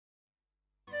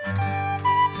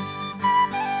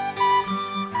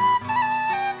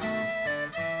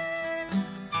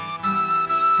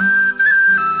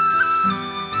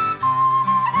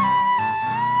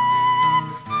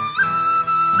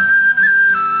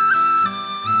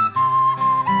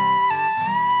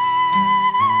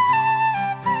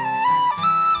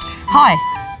Hi,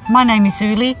 my name is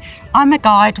Uli. I'm a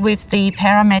guide with the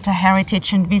Parramatta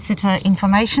Heritage and Visitor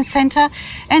Information Centre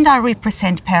and I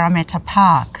represent Parramatta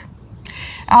Park.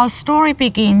 Our story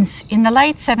begins in the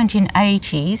late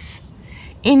 1780s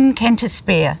in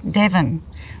Kentisbeare, Devon,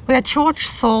 where George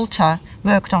Salter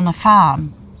worked on a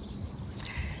farm.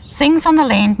 Things on the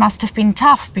land must have been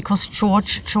tough because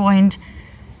George joined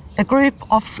a group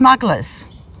of smugglers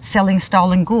selling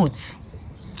stolen goods.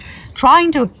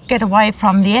 Trying to get away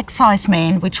from the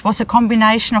excisemen, which was a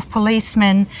combination of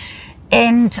policemen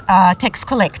and tax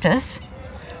collectors,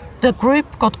 the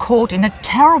group got caught in a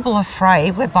terrible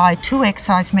affray whereby 2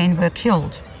 excisemen were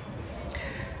killed.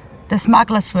 The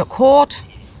smugglers were caught,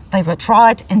 they were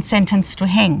tried and sentenced to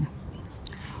hang.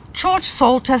 George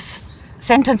Salter's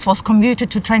sentence was commuted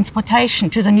to transportation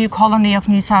to the new colony of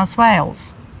New South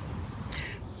Wales.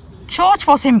 George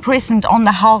was imprisoned on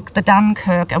the hulk, the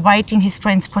Dunkirk, awaiting his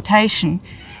transportation,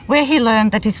 where he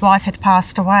learned that his wife had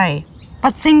passed away.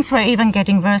 But things were even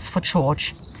getting worse for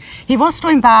George. He was to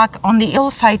embark on the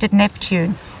ill-fated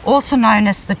Neptune, also known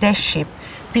as the Death Ship,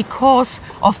 because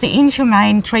of the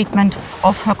inhumane treatment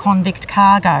of her convict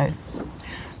cargo.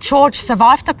 George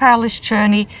survived the perilous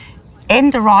journey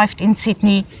and arrived in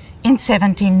Sydney in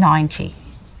 1790.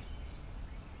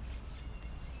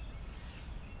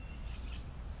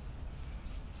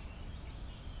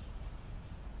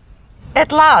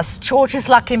 At last, George's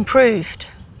luck improved.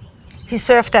 He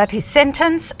served out his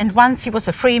sentence, and once he was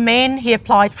a free man, he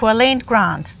applied for a land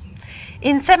grant.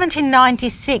 In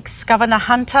 1796, Governor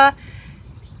Hunter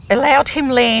allowed him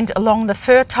land along the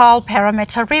fertile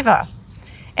Parramatta River,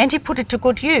 and he put it to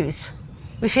good use.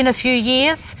 Within a few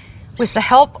years, with the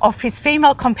help of his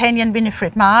female companion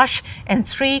Winifred Marsh and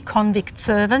 3 convict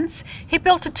servants, he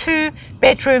built a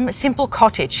 2-bedroom simple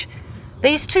cottage.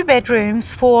 These 2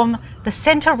 bedrooms form the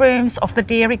centre rooms of the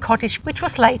dairy cottage, which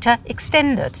was later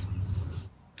extended.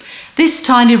 This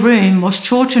tiny room was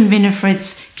George and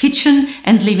Winifred's kitchen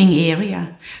and living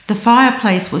area. The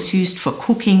fireplace was used for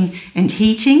cooking and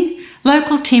heating.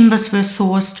 Local timbers were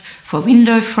sourced for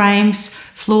window frames,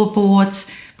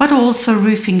 floorboards, but also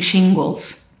roofing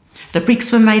shingles. The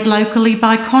bricks were made locally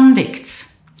by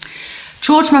convicts.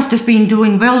 George must have been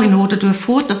doing well in order to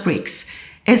afford the bricks,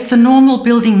 as the normal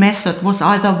building method was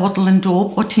either wattle and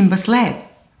daub or timber slab.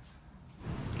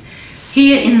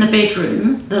 Here in the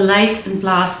bedroom, the lath and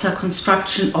plaster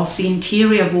construction of the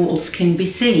interior walls can be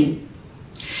seen.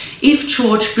 If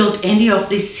George built any of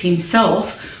this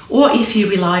himself, or if he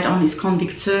relied on his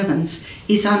convict servants,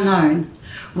 is unknown.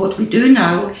 What we do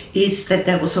know is that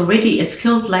there was already a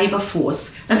skilled labour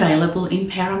force available in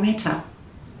Parramatta.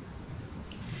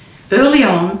 Early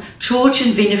on, George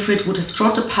and Winifred would have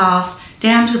trod a path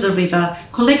down to the river,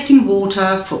 collecting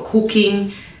water for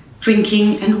cooking,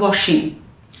 drinking and washing.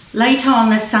 Later on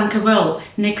they sunk a well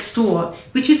next door,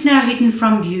 which is now hidden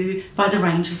from view by the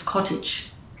ranger's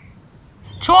cottage.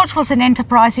 George was an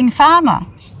enterprising farmer.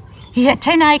 He had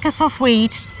 10 acres of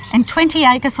wheat and 20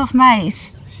 acres of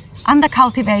maize, under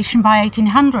cultivation by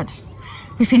 1800.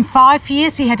 Within 5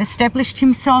 years he had established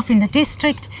himself in the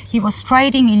district. He was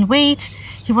trading in wheat,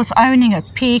 he was owning a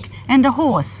pig and a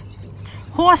horse.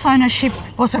 Horse ownership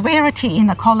was a rarity in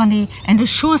the colony and a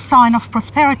sure sign of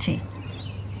prosperity.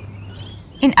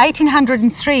 In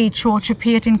 1803, George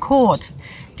appeared in court,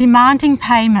 demanding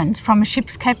payment from a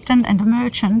ship's captain and a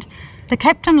merchant. The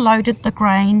captain loaded the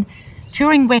grain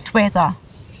during wet weather.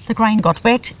 The grain got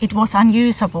wet, it was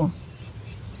unusable.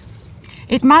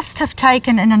 It must have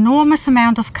taken an enormous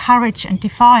amount of courage and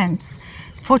defiance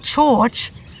for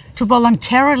George to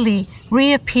voluntarily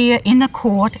reappear in a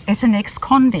court as an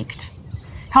ex-convict.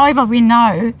 However, we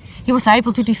know he was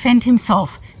able to defend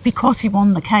himself because he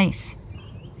won the case.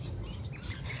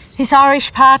 His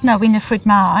Irish partner, Winifred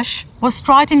Marsh, was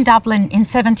tried in Dublin in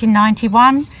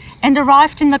 1791 and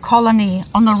arrived in the colony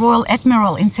on the Royal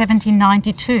Admiral in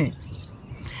 1792.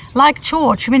 Like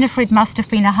George, Winifred must have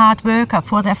been a hard worker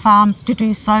for their farm to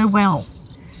do so well.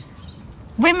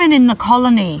 Women in the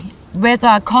colony,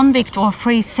 whether convict or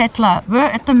free settler, were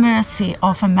at the mercy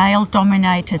of a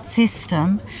male-dominated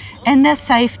system and their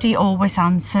safety always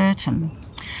uncertain.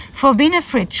 For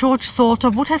Winifred, George Salter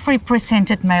would have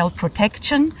represented male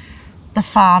protection, the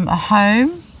farm a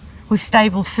home with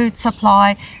stable food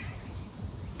supply.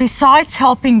 Besides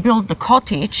helping build the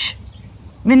cottage,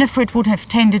 Winifred would have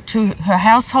tended to her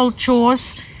household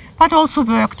chores, but also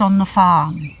worked on the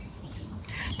farm.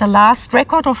 The last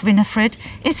record of Winifred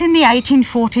is in the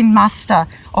 1814 muster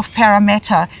of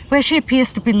Parramatta, where she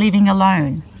appears to be living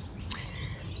alone.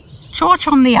 George,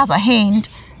 on the other hand,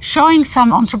 showing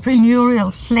some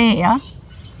entrepreneurial flair,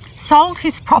 sold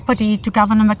his property to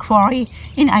Governor Macquarie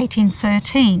in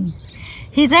 1813.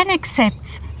 He then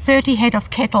accepts 30 head of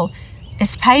cattle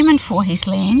as payment for his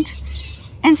land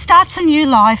and starts a new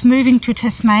life, moving to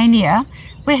Tasmania,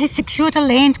 where he secured a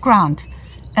land grant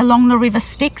along the River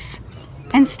Styx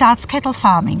and starts cattle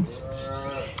farming.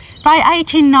 By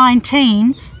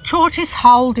 1819, George's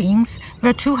holdings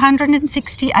were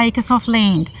 260 acres of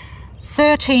land,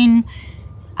 13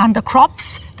 under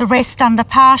crops, the rest under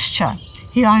pasture.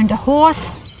 He owned a horse,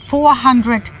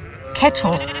 400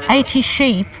 cattle, 80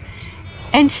 sheep,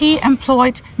 and he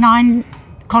employed 9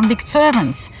 convict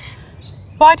servants.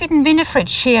 Why didn't Winifred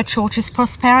share George's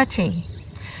prosperity?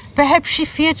 Perhaps she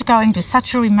feared going to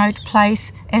such a remote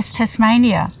place as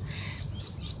Tasmania,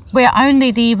 where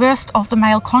only the worst of the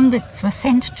male convicts were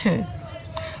sent to.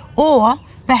 Or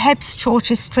perhaps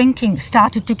George's drinking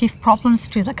started to give problems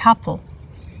to the couple.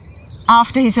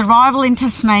 After his arrival in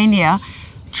Tasmania,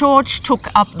 George took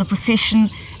up the position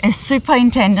as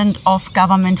superintendent of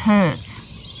government herds.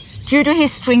 Due to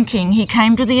his drinking, he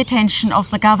came to the attention of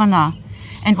the governor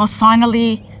and was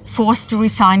finally forced to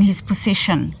resign his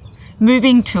position,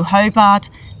 moving to Hobart,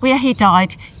 where he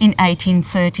died in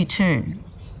 1832.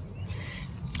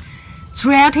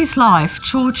 Throughout his life,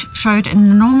 George showed an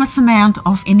enormous amount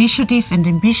of initiative and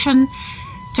ambition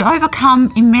to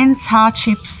overcome immense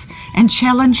hardships and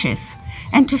challenges,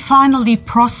 and to finally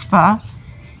prosper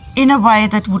in a way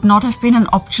that would not have been an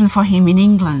option for him in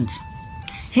England.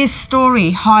 His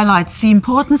story highlights the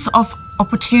importance of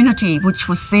opportunity which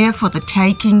was there for the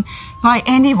taking by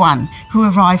anyone who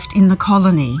arrived in the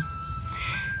colony.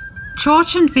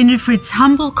 George and Winifred's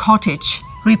humble cottage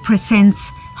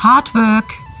represents hard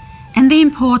work and the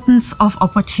importance of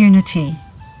opportunity.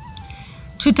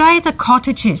 Today, the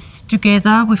cottages,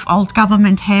 together with Old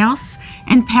Government House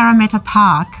and Parramatta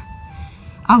Park,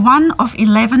 are one of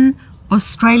 11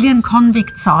 Australian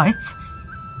convict sites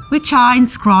which are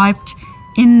inscribed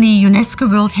in the UNESCO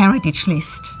World Heritage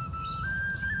List.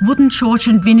 Wouldn't George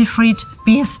and Winifred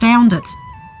be astounded?